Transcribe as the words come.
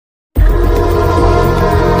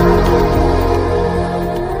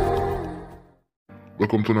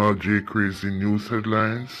Welcome to another J Crazy News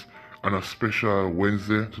Headlines and a special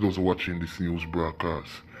Wednesday to those watching this news broadcast.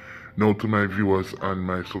 Now to my viewers and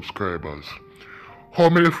my subscribers. How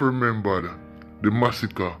many of you remembered the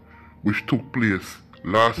massacre which took place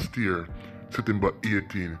last year, September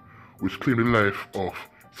 18, which claimed the life of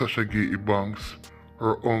Sasha Gay Banks,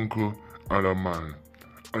 her uncle and a man,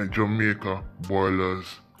 and Jamaica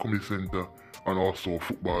Boilers Community Center and also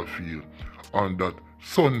football field on that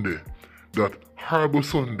Sunday, that Harbour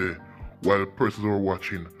Sunday, while persons were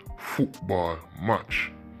watching football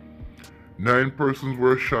match. 9 persons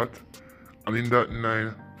were shot, and in that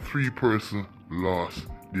 9, 3 persons lost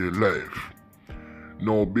their life.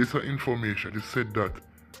 Now, based on information, it said that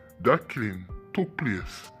that killing took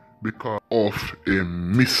place because of a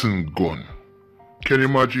missing gun. Can you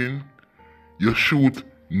imagine? You shoot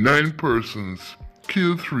 9 persons,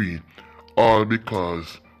 kill 3, all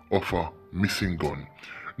because of a missing gun.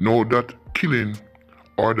 Now that killing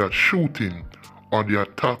or that shooting or the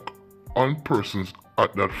attack on persons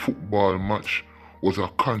at that football match was a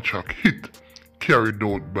contract hit carried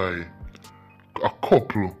out by a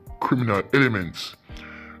couple criminal elements.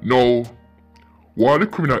 Now, one of the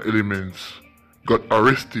criminal elements got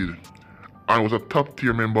arrested and was a top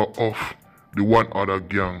tier member of the one other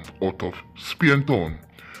gang out of Spain Town,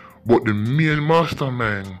 but the main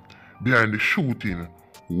mastermind behind the shooting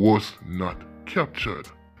was not captured.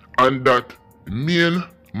 And that main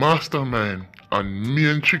mastermind and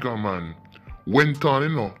main triggerman went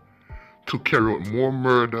on, to carry out more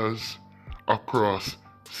murders across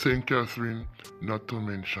St. Catherine, not to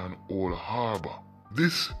mention Old Harbour.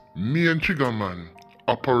 This main triggerman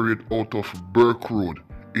operated out of Burke Road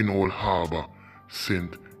in Old Harbour,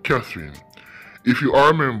 St. Catherine. If you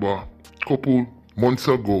remember, a couple months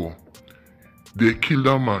ago, they killed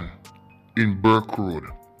a man in Burke Road.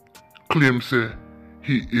 Claims say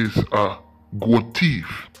he is a goat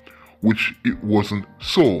thief, which it wasn't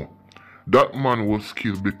so. That man was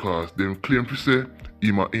killed because they claimed to say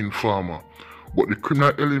him an informer, but the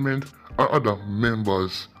criminal element and other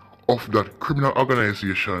members of that criminal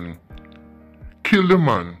organization killed the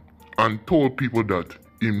man and told people that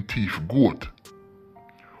him thief goat,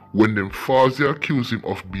 when them falsely accused him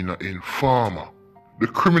of being an informer. The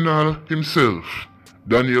criminal himself,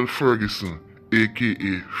 Daniel Ferguson,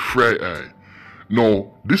 aka Fry Eye.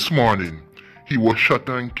 Now, this morning, he was shot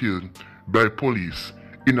and killed by police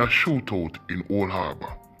in a shootout in Old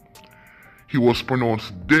Harbour. He was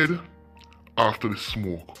pronounced dead after the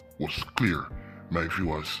smoke was clear, my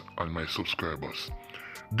viewers and my subscribers.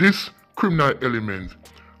 This criminal element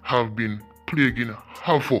have been plaguing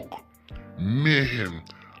havoc, mayhem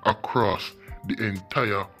across the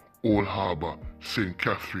entire Old Harbour, St.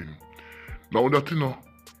 Catherine. Now that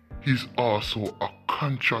he's also a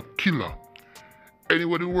contract killer.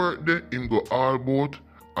 Anybody work there, him go all about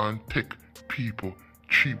and take people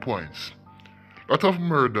 3 points. Lot of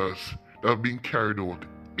murders that have been carried out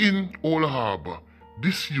in Old Harbour.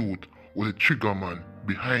 This youth was a triggerman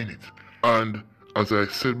behind it. And as I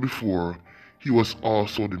said before, he was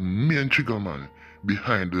also the main triggerman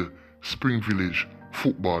behind the Spring Village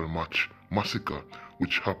football match massacre,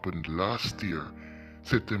 which happened last year,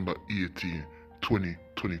 September 18,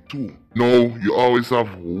 2022. Now, you always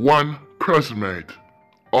have one Krasmite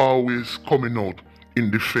always coming out in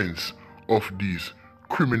defense of these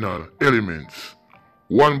criminal elements.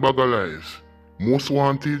 One bag of lies. Most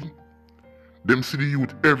wanted, them see the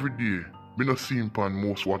youth every day. Me not see him on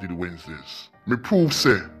Most Wanted Wednesdays. Me prove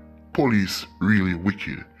say police really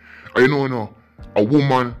wicked. And you know, a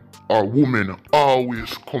woman or women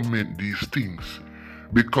always comment these things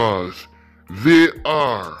because they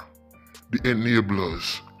are the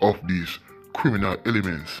enablers of these criminal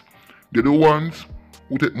elements. They're the ones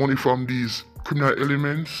who take money from these criminal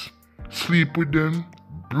elements, sleep with them,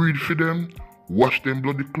 breed for them, wash them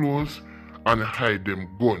bloody clothes, and hide them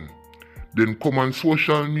gun. Then come on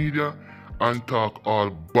social media and talk all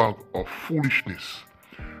bag of foolishness.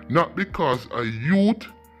 Not because a youth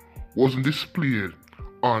wasn't displayed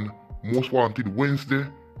on Most Wanted Wednesday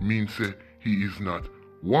means he is not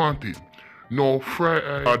wanted. Now,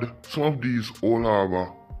 Friday had some of these Old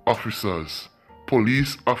Harbour officers,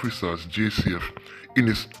 police officers, JCF, in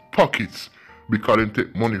his pockets because they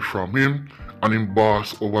take money from him and him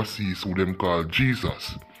boss overseas who them call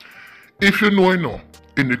Jesus. If you know,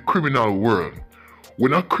 in the criminal world,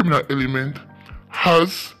 when a criminal element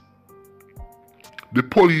has the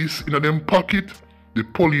police in them pocket, the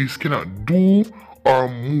police cannot do or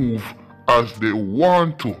move as they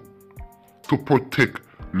want to protect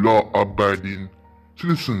law-abiding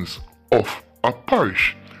citizens of a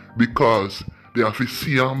parish, because they have to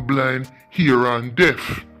see and blind, hear and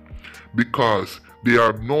deaf, because they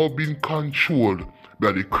are now being controlled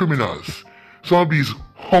by the criminals. Some of these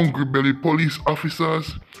hungry belly police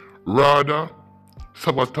officers rather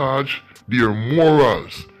sabotage their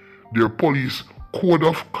morals, their police code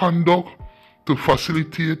of conduct to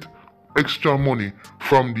facilitate extra money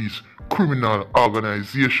from these criminal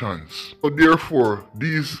organizations. So therefore,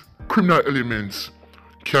 these criminal elements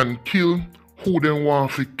can kill who they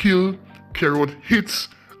want to kill, carry out hits,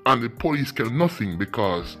 and the police can nothing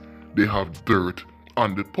because they have dirt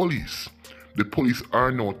on the police. The police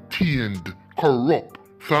are now tainted, corrupt.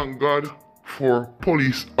 Thank God for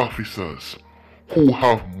police officers who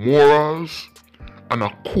have morals and a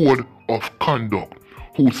code of conduct,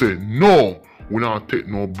 who say no, we not take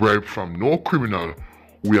no bribe from no criminal.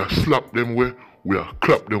 We are slap them away, we are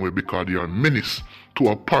clap them away because they are menace to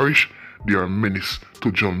a parish, they are menace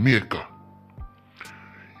to Jamaica.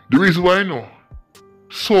 The reason why I know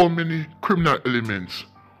so many criminal elements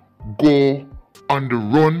go on the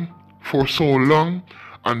run for so long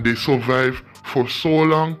and they survive for so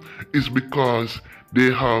long is because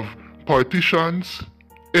they have politicians,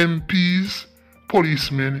 MPs,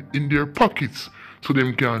 policemen in their pockets so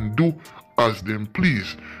them can do as them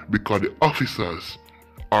please because the officers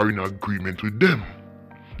are in agreement with them.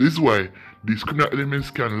 This is why these criminal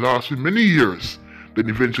elements can last for many years, then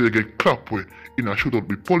eventually get Clapweh in a shootout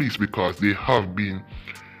with police because they have been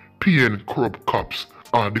paying corrupt cops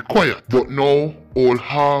on the quiet. But now old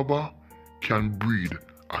Harbour can breathe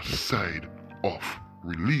a sigh of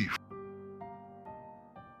relief.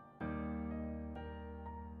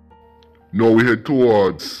 Now we head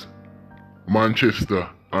towards Manchester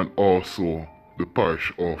and also the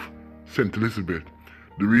parish of St. Elizabeth.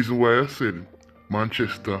 The reason why I said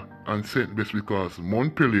Manchester and St. Bess because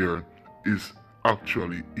Montpelier is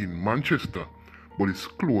actually in Manchester, but it's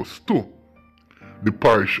close to the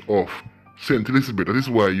parish of St. Elizabeth. That is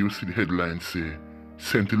why you see the headline say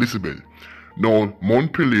St. Elizabeth. Now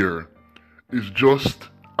Montpelier is just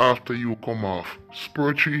after you come off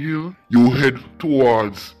Spurtree Hill. You head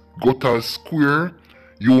towards Gutters Square.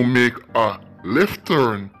 You make a left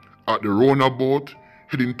turn at the roundabout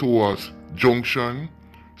heading towards Junction,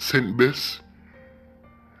 St. Bess,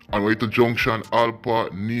 and way to Junction,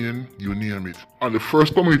 Alpa, Nain, you name it. And the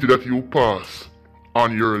first community that you pass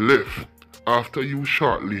on your left after you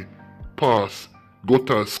shortly pass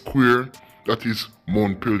Gutters Square, that is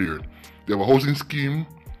Montpelier. They have a housing scheme,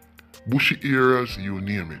 bushy areas, you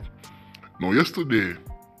name it. Now yesterday,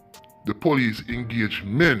 the police engaged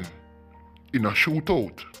men in a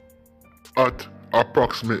shootout at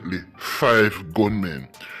approximately 5 gunmen.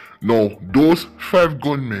 Now those 5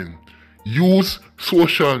 gunmen use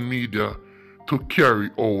social media to carry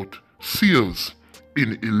out sales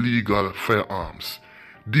in illegal firearms.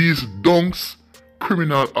 These dunks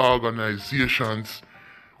criminal organizations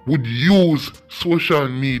would use social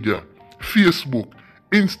media, Facebook,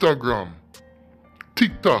 Instagram,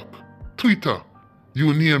 TikTok, Twitter,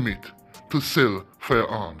 you name it, to sell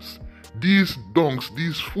firearms. These donks,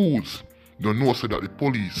 these fools, don't know so that the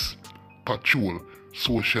police patrol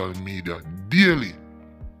social media daily.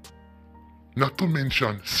 Not to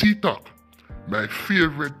mention CTAC, my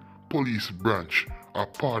favorite police branch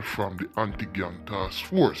apart from the anti-gang task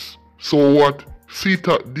force. So what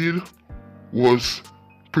CTAC did was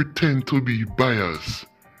pretend to be buyers,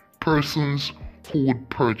 persons who would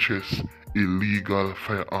purchase illegal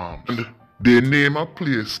firearms. And they name a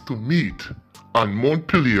place to meet, and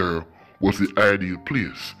Montpelier was the ideal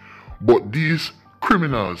place. But these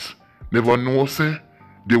criminals never know say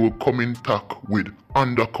they will come in touch with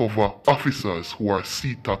undercover officers who are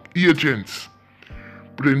CTAC agents,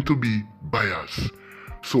 pretending to be buyers.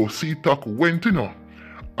 So CTAC went in,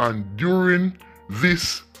 and during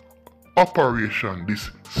this operation, this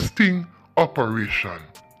sting operation,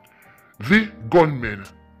 the gunmen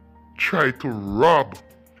tried to rob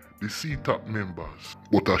the CTAC members,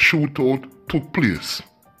 but a shootout took place.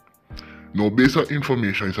 Now, based on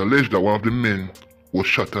information, it's alleged that one of the men was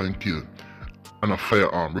shot and killed and a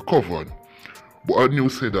firearm recovered. But our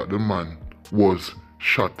news said that the man was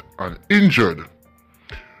shot and injured.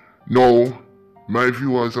 Now, my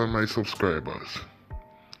viewers and my subscribers,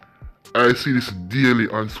 I see this daily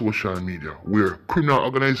on social media where criminal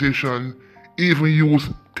organizations even use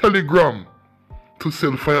Telegram to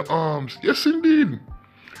sell firearms. Yes, indeed.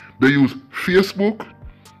 They use Facebook,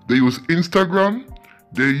 they use Instagram,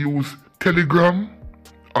 they use Telegram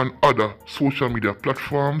and other social media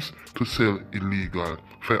platforms to sell illegal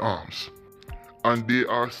firearms. And they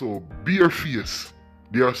are so barefaced,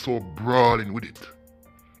 they are so brawling with it.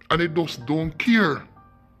 And they just don't care.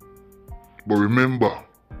 But remember,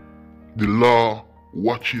 the law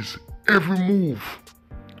watches every move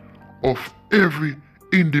of every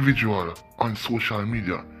individual on social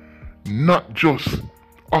media, not just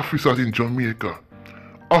officers in Jamaica,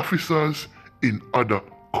 officers in other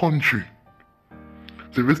countries.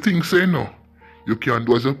 So if you think say no, you can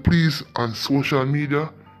do as you please on social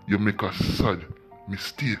media, you make a sad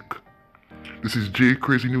mistake. This is J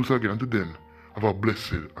Crazy News again, and to then, have a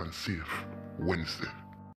blessed and safe Wednesday.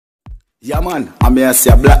 Yeah man, I'm here to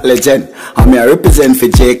see a black legend. I'm here represent for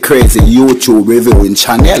J Crazy YouTube reviewing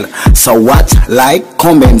channel. So watch, like,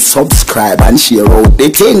 comment, subscribe and share out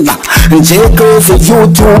the thing. J Crazy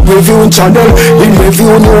YouTube reviewing channel. In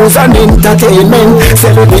review news and entertainment,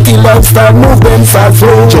 celebrity lifestyle movement fast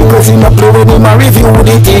flow. J Crazy not play with him and review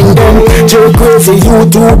the thing then. J Crazy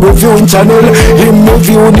YouTube reviewing channel. In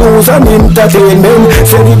review news and entertainment,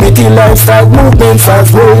 celebrity lifestyle movement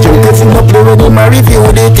fast flow. J Crazy not play with him and review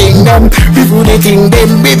the thing then. Review the thing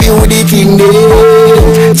then, review the thing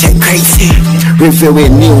then. J Crazy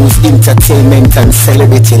reviewing news, entertainment and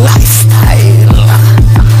celebrity lifestyle.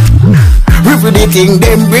 Review the thing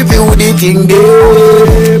then, review the thing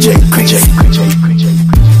then. J Crazy.